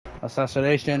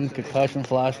Assassination, concussion,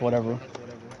 flash, whatever.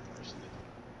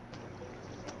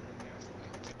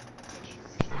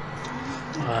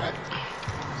 Alright.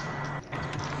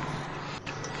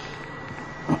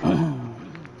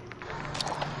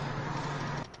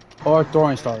 Or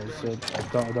throwing stars. It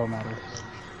don't matter.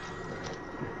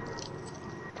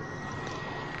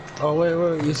 Oh,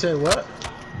 wait. You said what?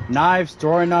 Knives,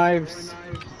 throwing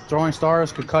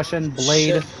stars, concussion,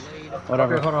 blade, Shit.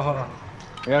 whatever. Okay, hold on.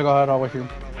 Yeah, go ahead. I'll wait for you.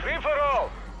 Free for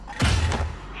all.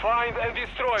 Find and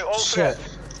destroy all Shit.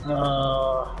 threats.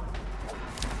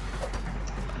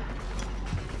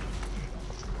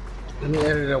 Let me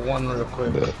edit that one real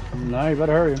quick. No, you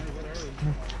better hurry.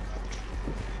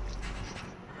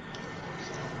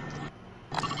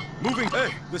 Moving.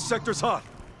 Hey, this sector's hot.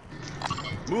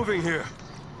 Moving here.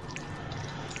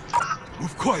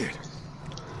 Move quiet.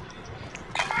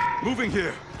 Moving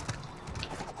here.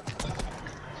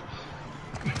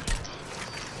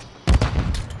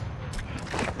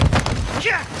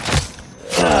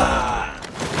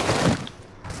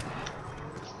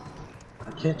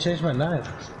 I can't change my knife.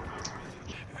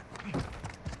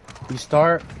 You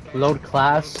start, load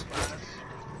class.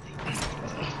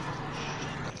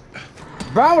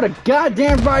 Bro, with a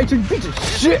goddamn right to piece of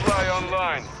shit! Fly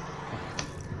online.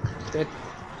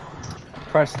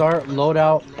 Press start, load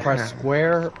out, press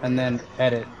square, and then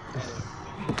edit.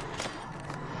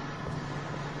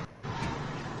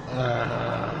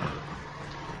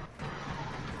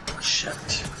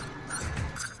 Shit.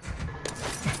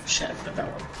 Shit, that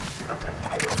one.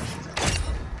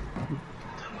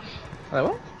 Like,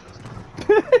 what?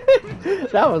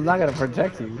 That was not gonna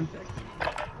protect you.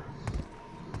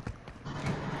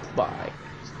 Bye.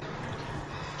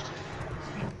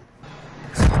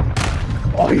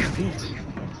 Oh, you feet.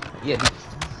 Yeah.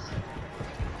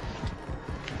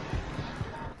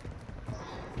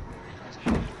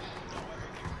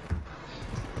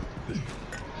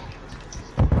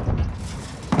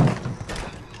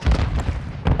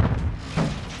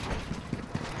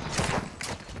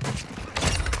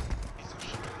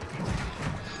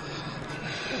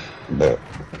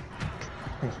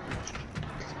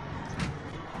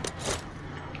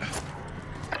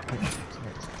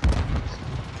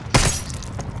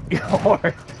 You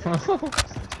whore.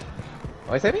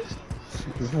 What is that mean?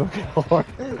 You fucking whore.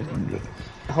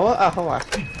 Hold on.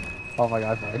 Oh my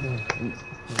god, fine.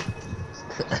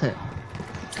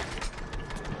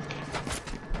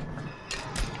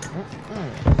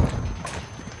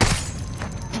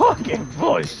 Fucking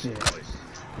bullshit.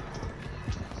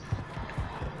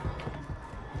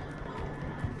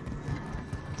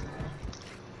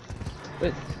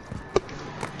 Wait.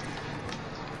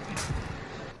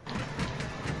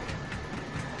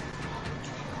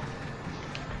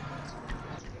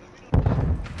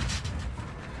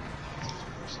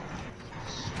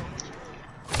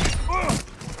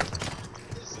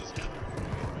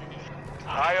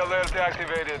 High alert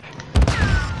activated.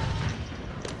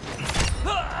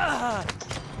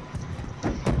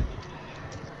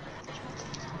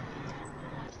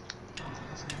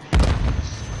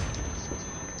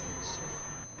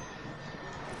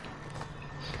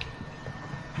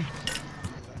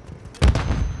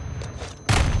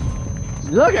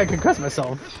 Look, I concussed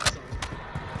myself.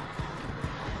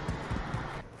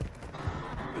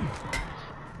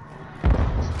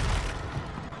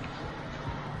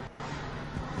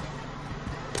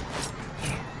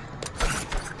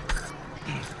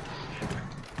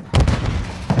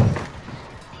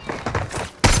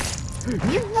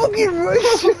 You fucking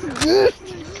racist, dude!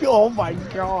 Oh my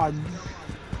god.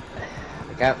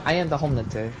 Like, I am the homeland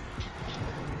too.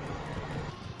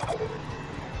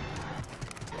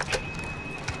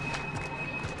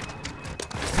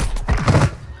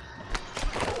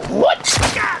 What?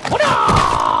 What?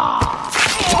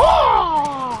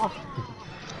 Oh!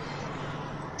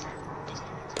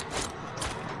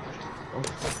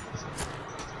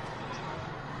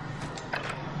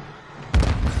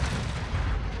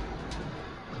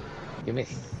 You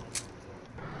missed.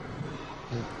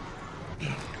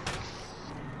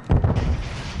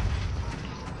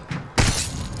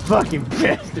 Fucking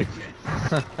bastard.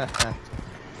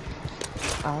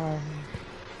 um.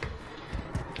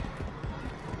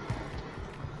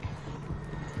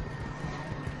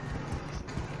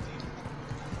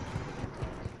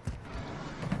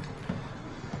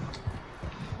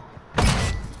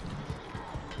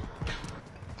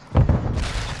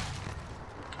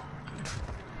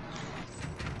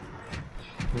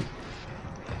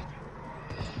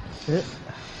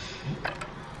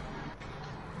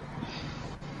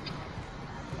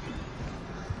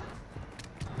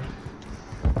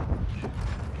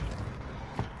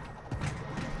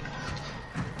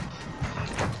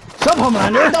 Stop,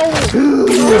 Homelander!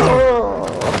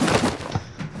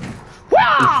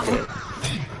 Wow!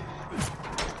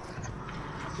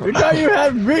 You thought you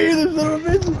had me, this little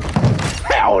bitch?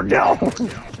 Hell no!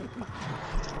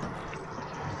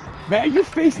 Man, you're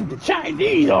facing the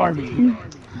Chinese army!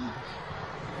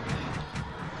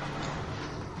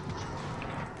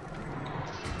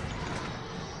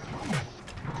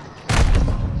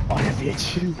 Oh, that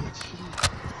bitch.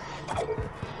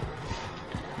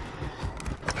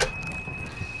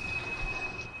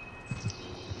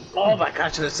 Oh my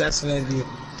gosh, I assassinated you.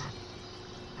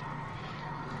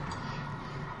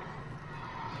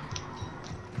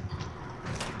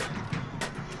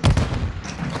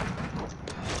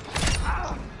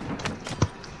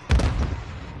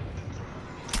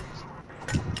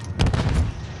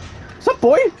 What's up,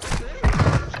 boy?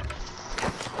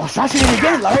 Oh, assassinate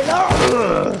again, right now!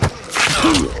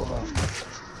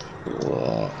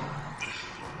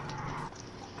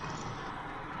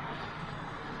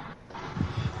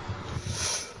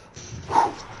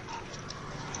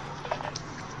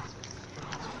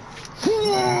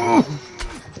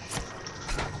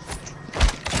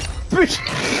 Bitch!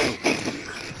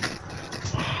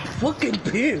 Fucking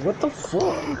pig, what the fuck?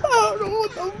 I don't know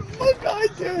what the fuck I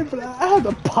did, but I had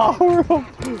the power of...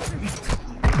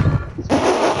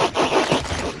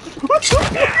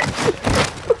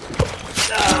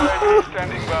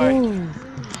 Standing by.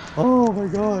 Oh my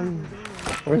god.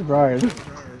 Where's Brian?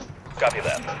 Copy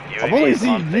that. I've only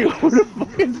seen you. Who the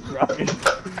fuck is Brian?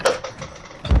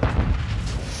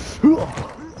 Oh.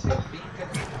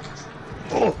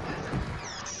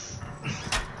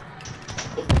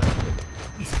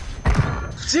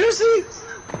 Seriously?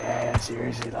 Yeah,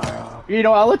 seriously, Lara. You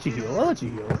know, I'll let you heal. I'll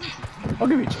give you a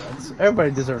chance.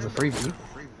 Everybody deserves a freebie.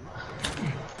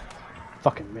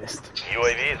 Fucking missed.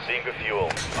 UAV is being fuel.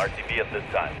 RTB at this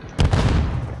time.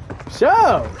 So,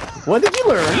 what did you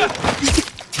learn?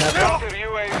 Counter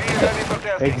UAV ready for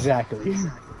testing. Exactly.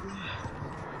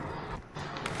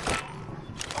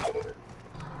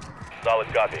 Solid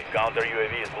copy. Counter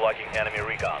UAV is blocking enemy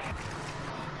recon.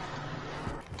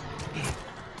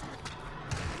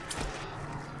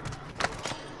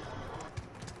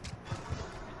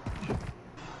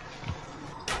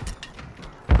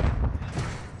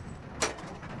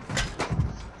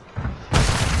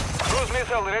 Cruise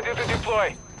missile ready to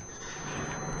deploy.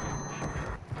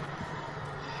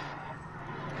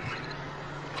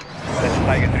 That's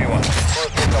Tiger 3-1.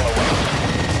 First missile away.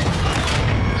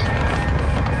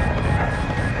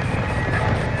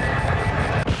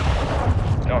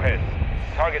 No hit.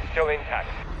 Target still intact.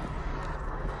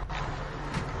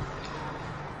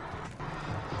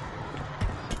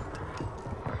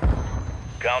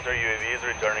 Counter UAV is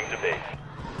returning to base.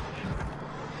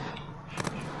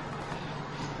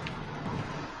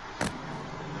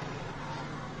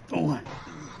 One,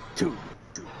 two,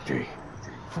 3,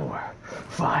 4,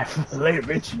 5. Later,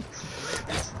 bitch.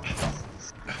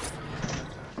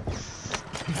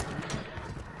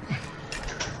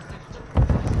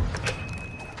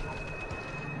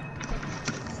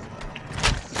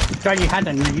 Thought you had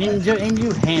a ninja in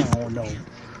you? Hell no.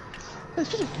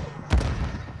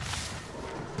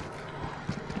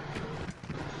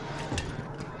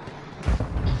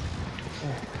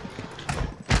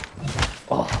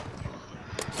 Oh.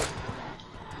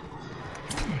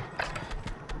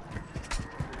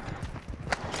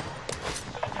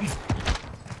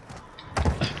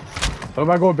 Where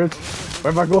am I going, bitch?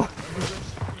 Where am I going?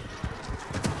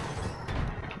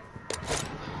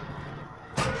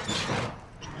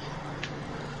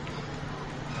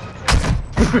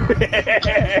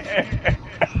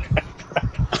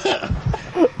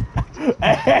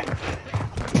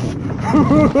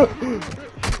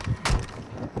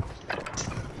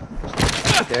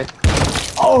 Good.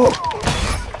 Oh!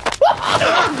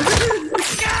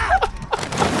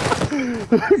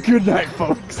 Good night,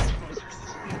 folks.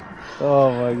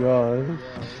 Oh my god.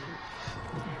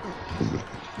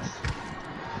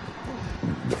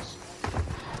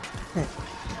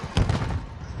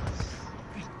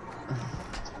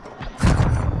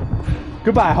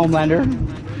 Goodbye, Homelander.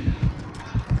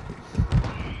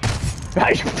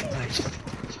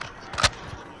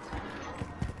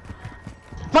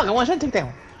 Fuck, I want to take that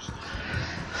one.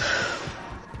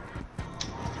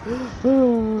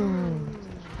 Oh.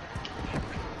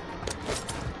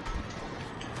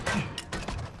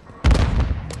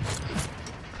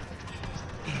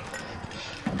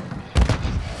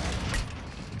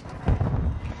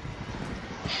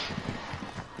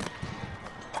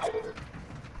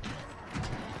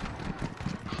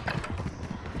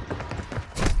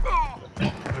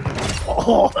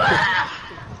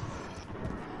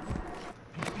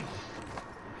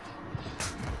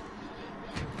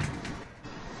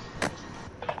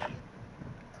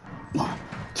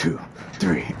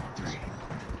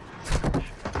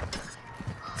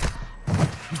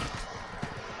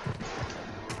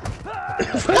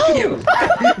 Fuck you.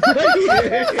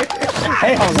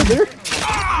 Hey, Homelander.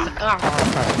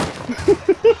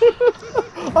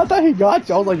 I thought he got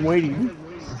you. I was like waiting.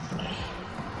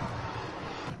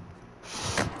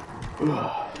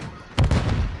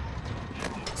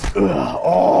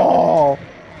 Oh.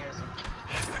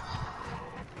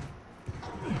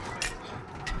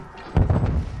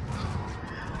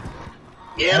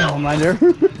 Yeah. Homelander.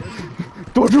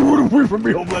 Don't you run away from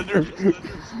me, Homelander.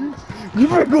 Come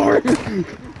back over here.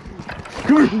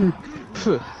 Come here.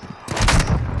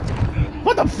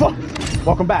 What the fuck?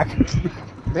 Welcome back.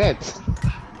 Dead.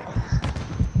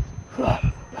 Your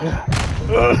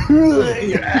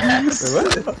ass.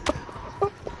 What?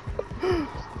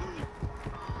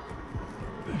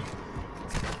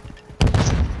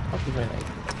 What is my name?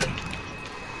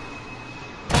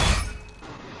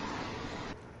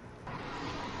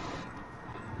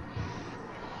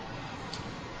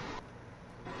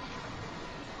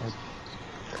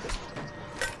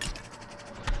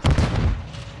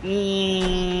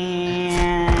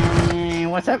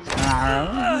 What's up?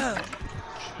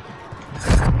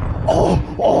 Oh!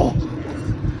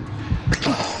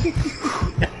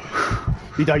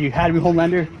 You thought you had me,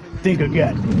 Homelander? Think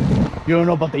again. You don't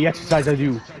know about the exercise I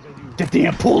do. The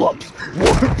damn pull-ups.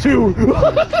 1, 2.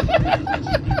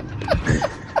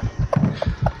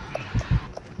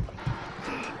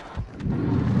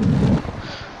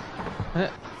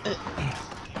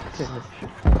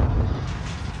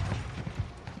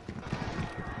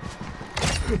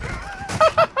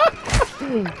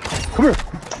 Come here.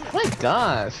 My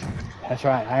gosh. That's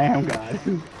right, I am God.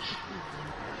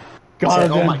 God said,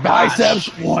 of "Oh them my gosh." biceps.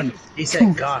 1, He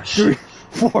said, "Gosh." 3,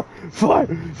 4,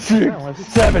 5, 6,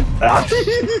 7.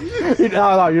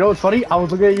 No, you know what's funny? I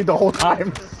was looking at you the whole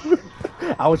time.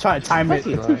 I was trying to time it.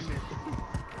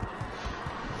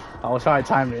 I was trying to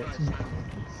time it.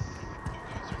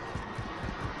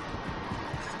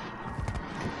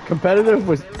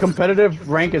 Competitive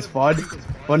rank is fun,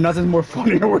 but nothing's more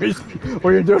funnier where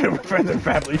you're doing it with friends and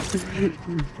family.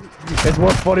 It's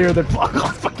more funnier than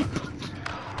fucking.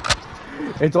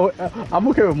 I'm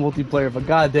okay with multiplayer, but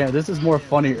goddamn, this is more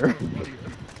funnier.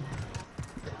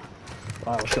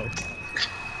 Alright, let's go.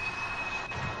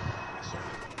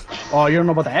 Oh, you don't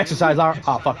know about the exercise hour?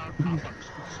 Oh, fuck.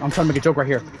 I'm trying to make a joke right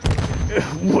here.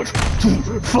 What?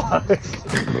 Fuck.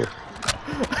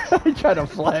 I try to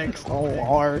flex so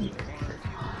hard.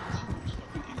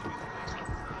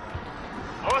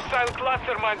 Hostile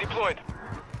cluster mine deployed.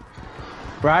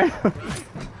 Right?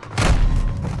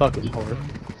 Fucking whore.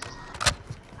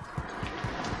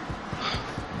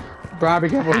 Brian, be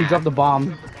careful, he dropped the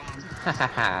bomb.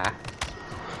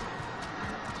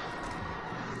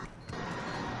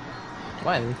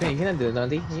 Why? You cannot do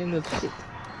nothing. You can do shit.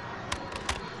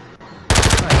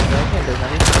 Why? I can't do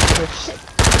nothing. You can do shit.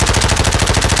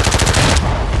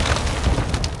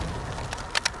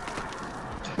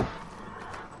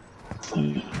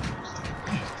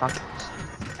 Fuck.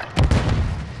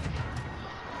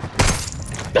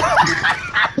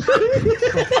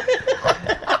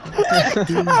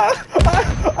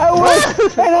 I won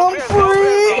and I'm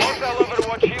free! Hostile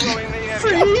Overwatch hero in the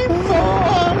area.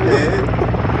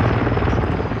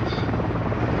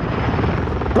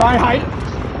 Brian, hide!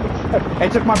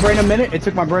 It took my brain a minute. It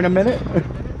took my brain a minute.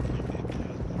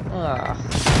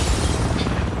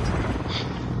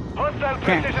 Hostile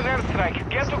precision airstrike.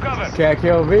 Get to cover. Can't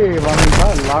kill me,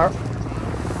 Lar.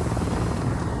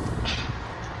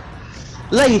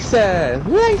 Laser!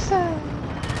 Laser!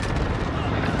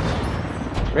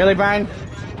 Really, Brian?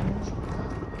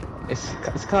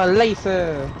 It's called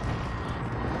laser.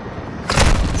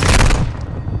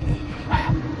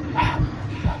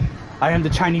 I am the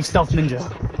Chinese stealth ninja.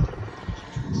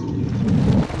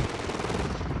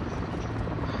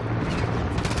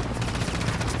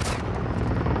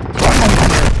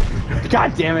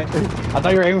 God damn it. I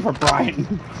thought you were aiming for Brian.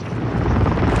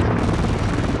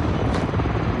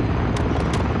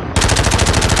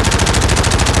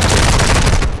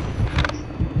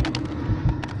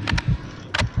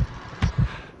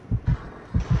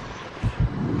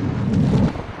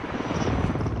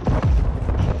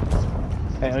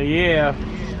 Hell yeah.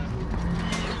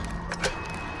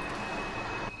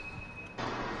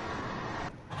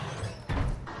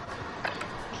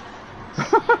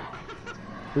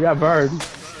 We got bird.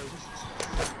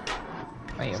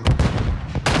 I am.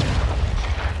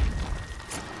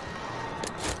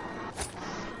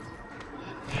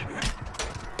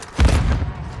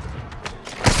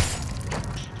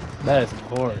 That is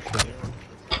horseshit.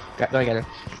 Go get her.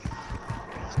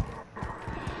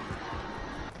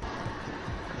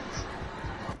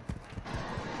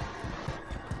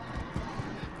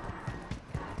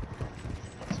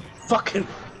 fucking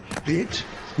bitch.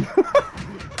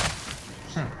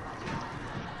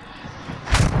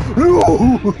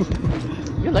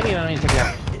 You're lucky I don't need to take it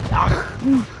out.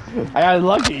 I got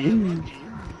lucky.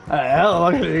 Hell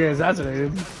lucky to get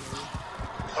assassinated.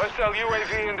 Hostile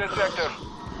UAV in this sector.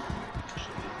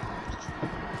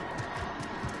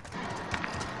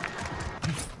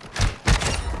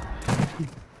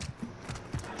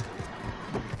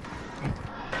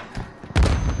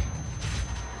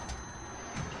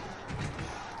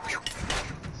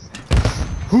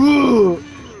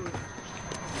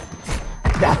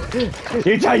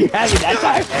 You tell you had me that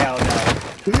time? Hell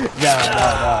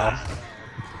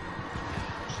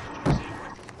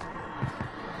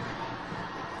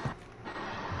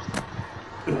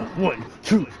no. 1,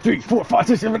 2, 3, 4, 5,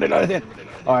 6, 7, 8, 9, 10.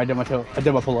 Alright, I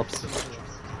did my pull-ups.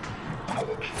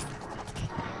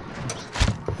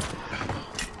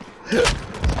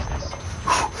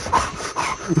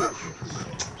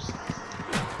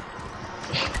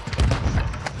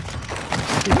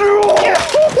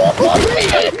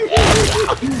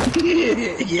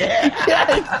 Yeah.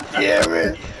 God damn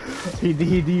it! He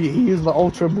used the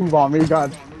ultra move on me.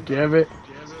 God damn it!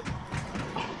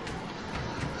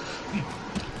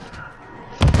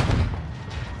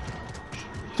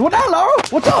 So what now, Laura?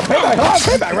 What's up? Payback,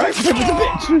 payback, right? Payback's a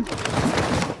bitch.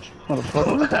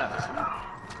 Motherfucker.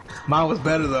 Mine was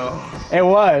better though. It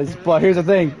was, but here's the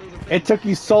thing. It took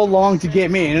you so long to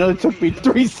get me, and it only took me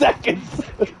 3 seconds.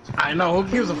 I know. Who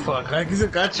gives a fuck? I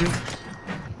got you.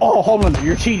 Oh, hold on,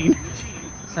 you're cheating.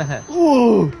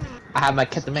 Ooh, I have my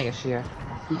Captain Mega here.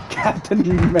 Captain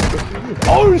Mega.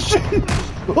 Oh shit!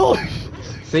 Oh shit!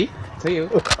 See? To you.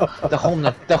 The home,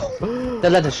 the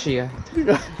leather shear.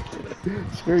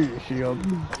 Screw your shield.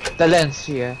 The lens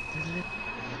shear.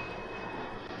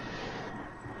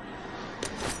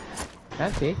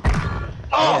 Okay.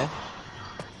 Oh! Yeah.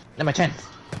 Now my chance.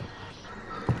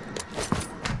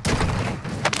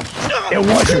 It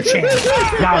was your chance.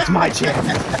 Now it's my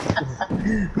chance.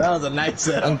 That was a nice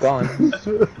setup. I'm gone.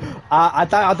 I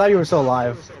thought you were still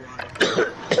alive.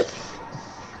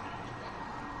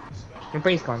 Your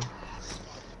brain's gone.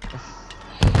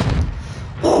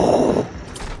 I'm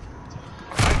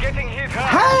getting hit hard.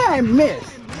 How did I miss?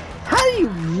 How do you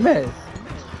miss?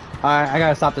 Alright, I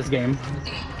gotta stop this game.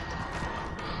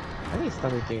 I need to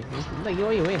stop with you. Like, you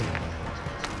win.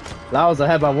 That was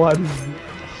ahead by 1.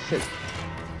 Shit.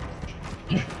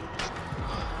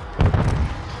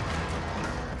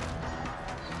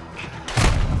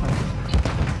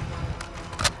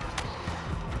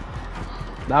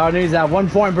 Now it needs that 1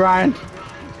 point, Brian.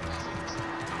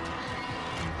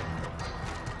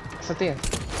 What's there?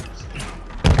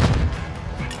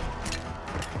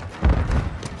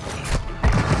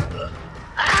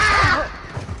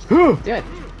 Do it.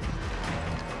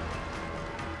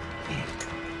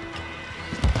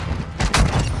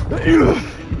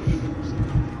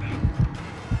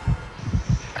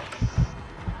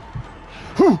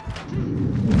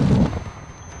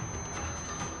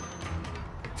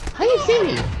 How you see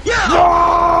me?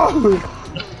 No!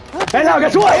 And now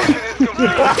guess what?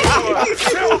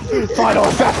 Final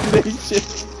assassination.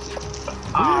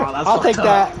 Oh, that's I'll take fucked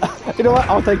up. that. You know what?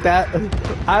 I'll take that.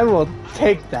 I will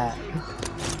take that.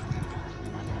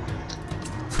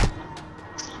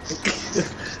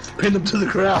 Pin him to the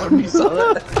ground. You saw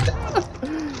that?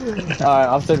 Alright,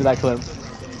 I'll send you that clip.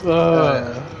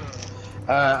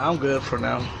 I'm good for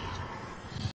now.